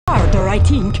I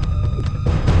think.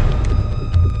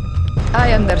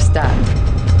 I understand.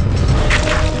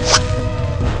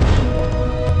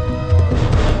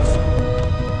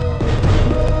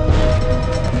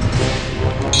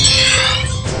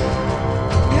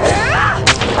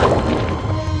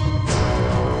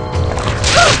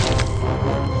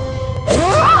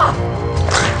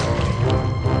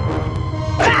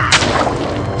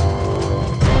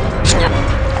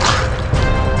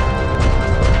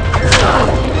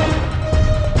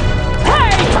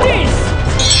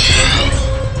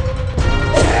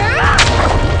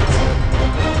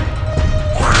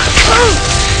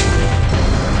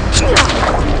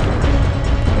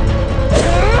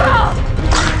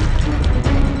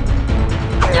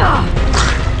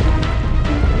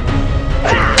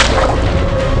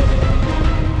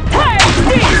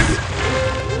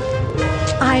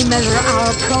 I measure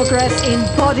our progress in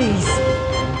bodies.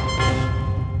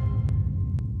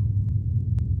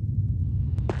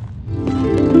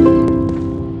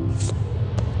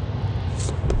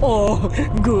 Oh,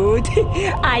 good.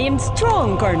 I am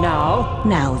stronger now.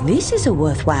 Now this is a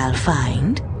worthwhile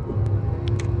find.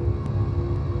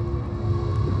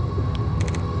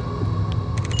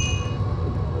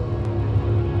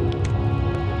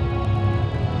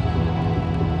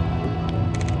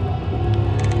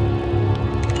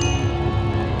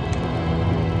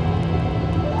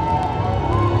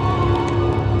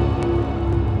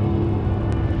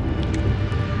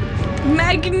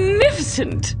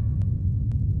 Magnificent!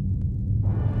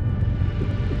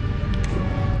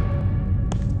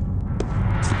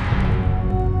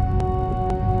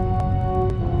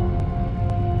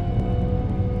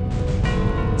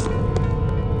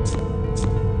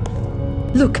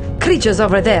 Look, creatures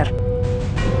over there.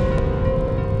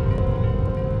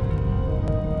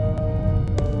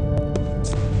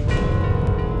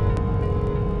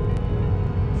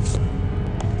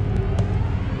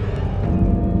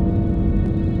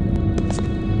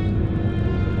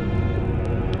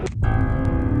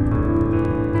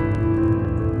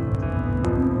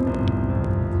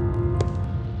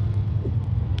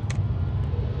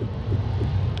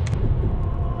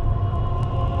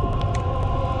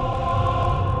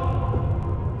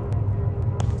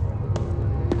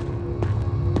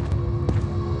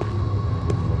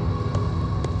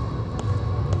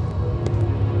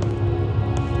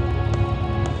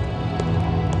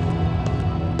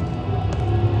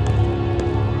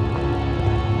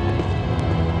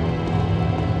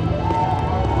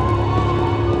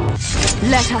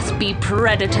 Let us be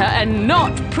predator and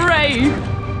not prey!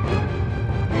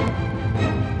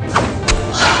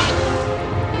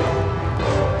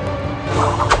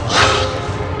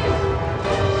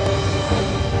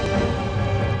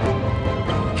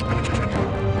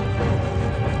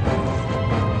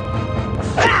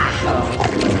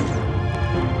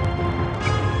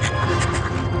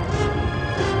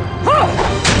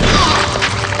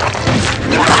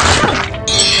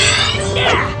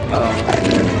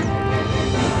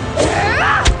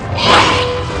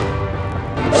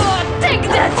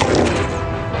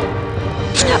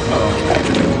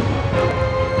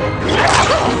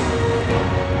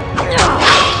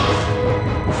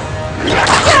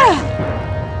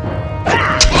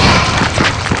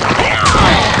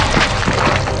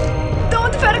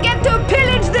 Don't forget to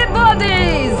pillage the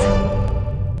bodies!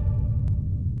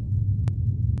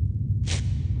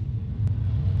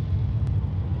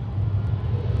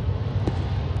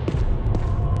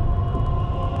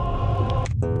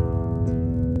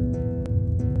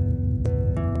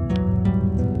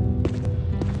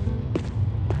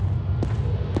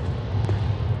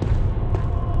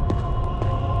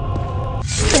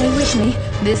 Stay with me.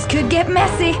 This could get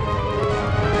messy.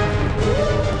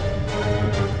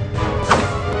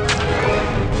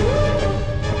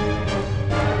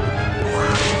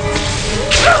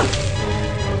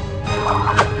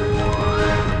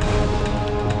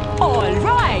 All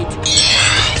right.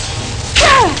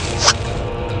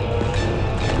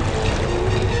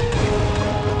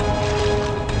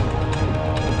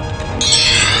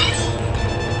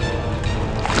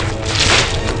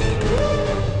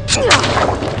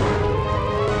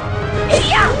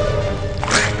 Yeah!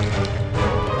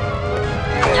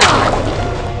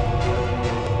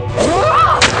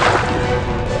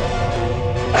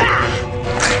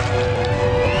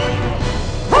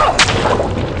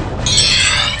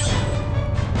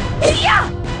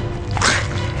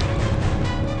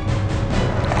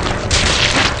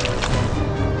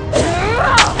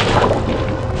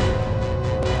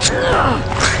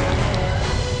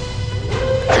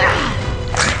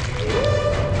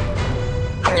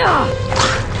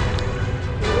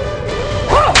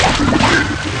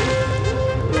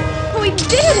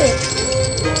 it!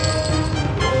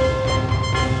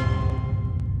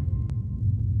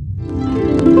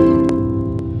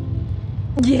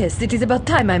 Yes, it is about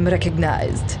time I'm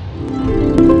recognized.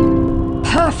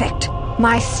 Perfect!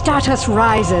 My status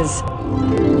rises.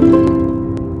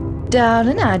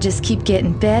 Darling, I just keep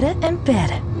getting better and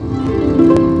better.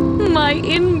 My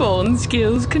inborn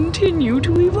skills continue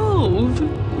to evolve.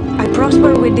 I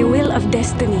prosper with the will of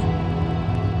destiny.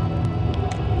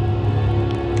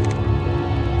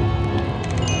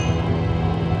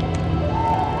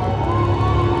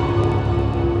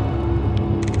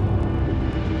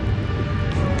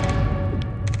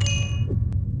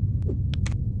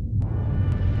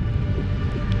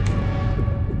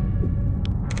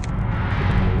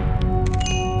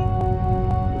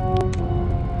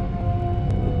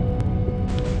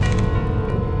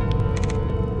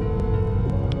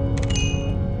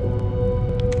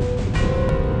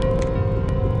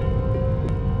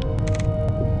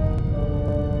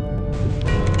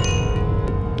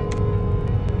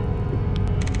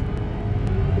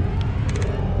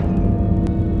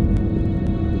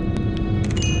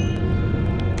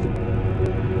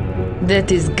 That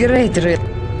is great.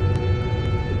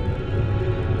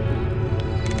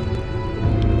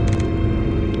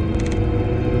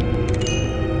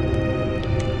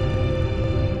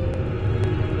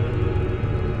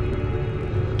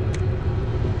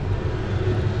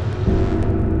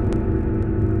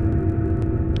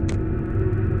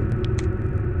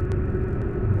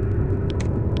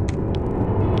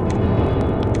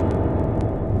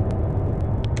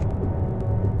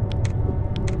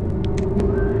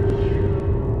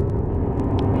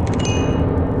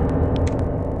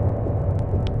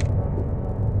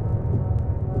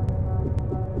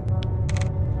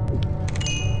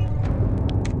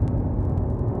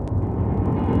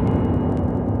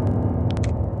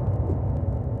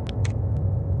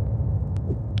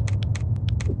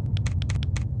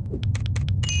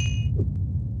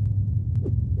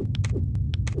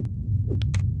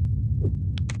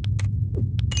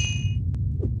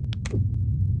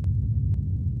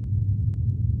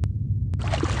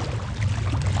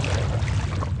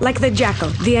 Like the jackal,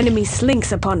 the enemy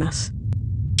slinks upon us.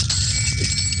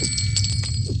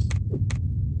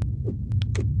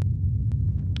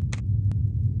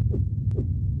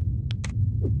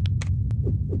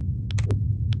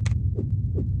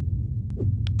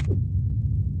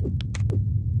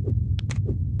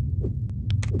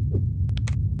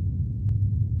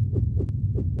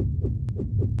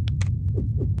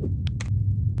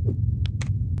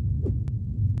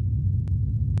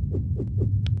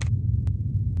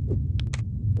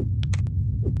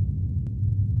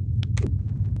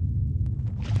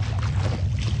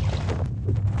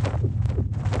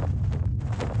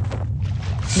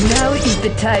 Now is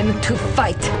the time to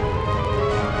fight.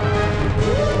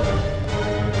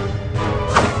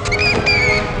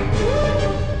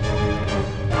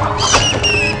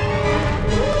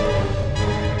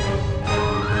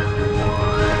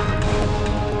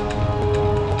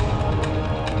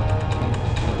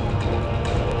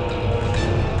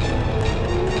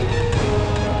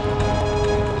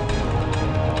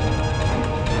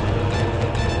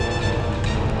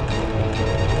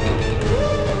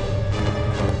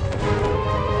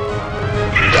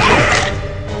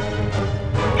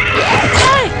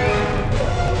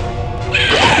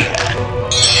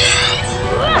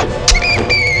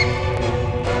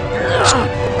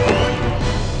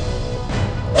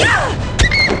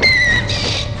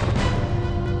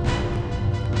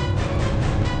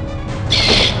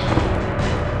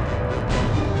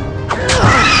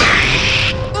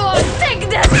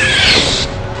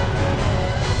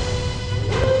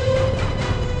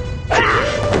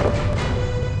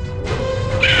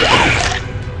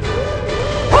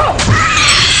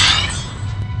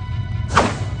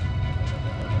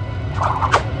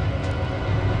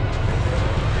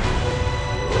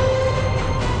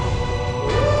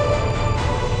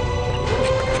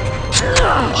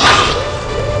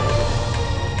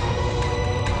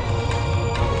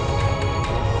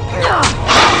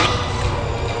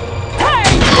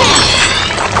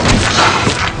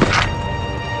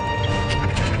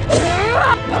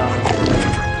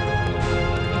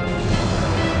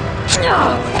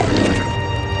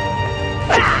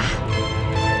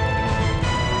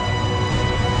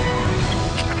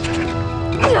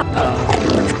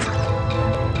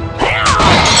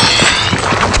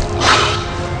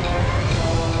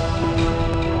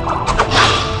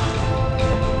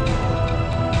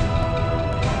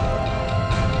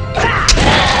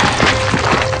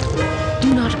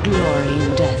 Do not glory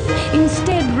in death.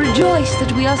 Instead, rejoice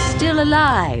that we are still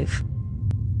alive.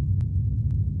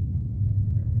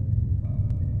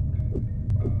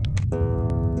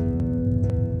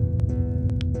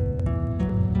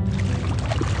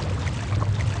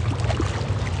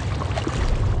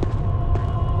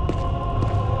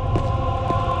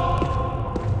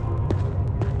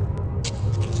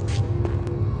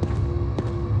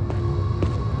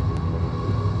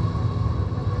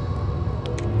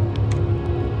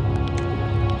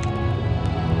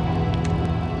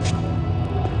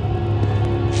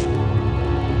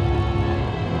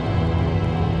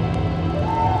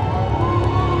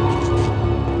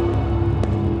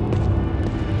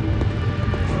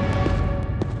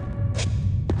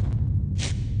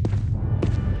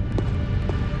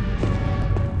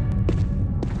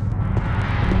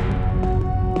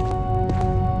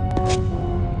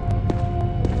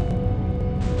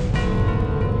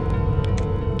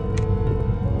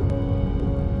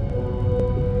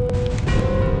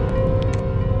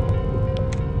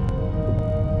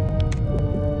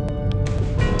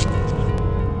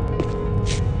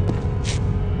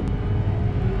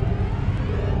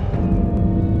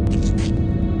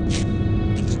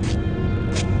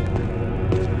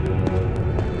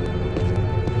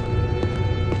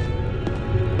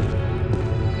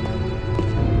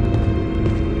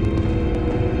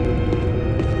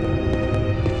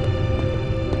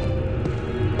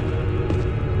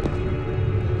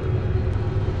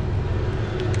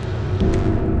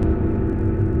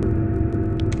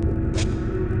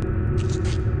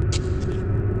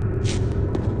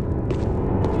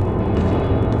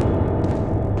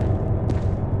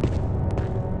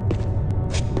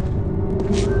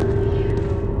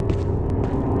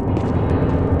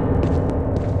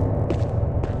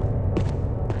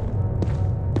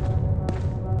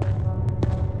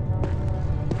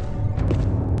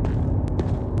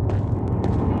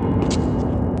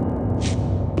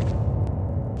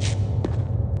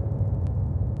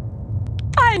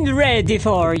 ready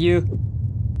for you.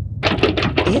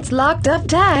 It's locked up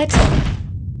tight.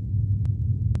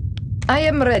 I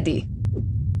am ready.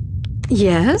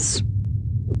 Yes?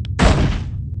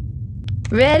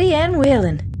 Ready and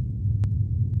willing.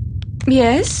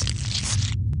 Yes?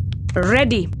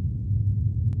 Ready.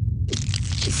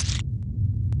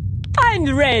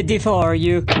 I'm ready for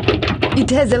you.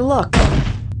 It has a lock.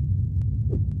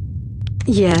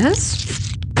 Yes?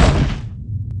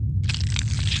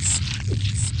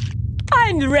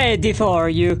 I'm ready for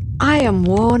you. I am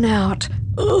worn out.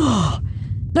 Ugh.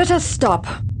 Let us stop.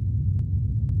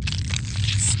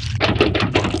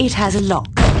 It has a lock.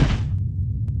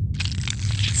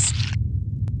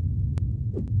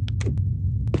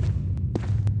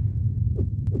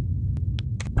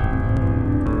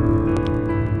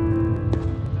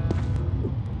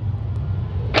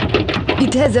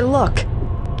 It has a lock.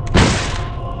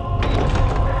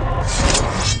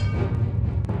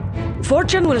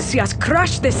 Fortune will see us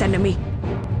crush this enemy.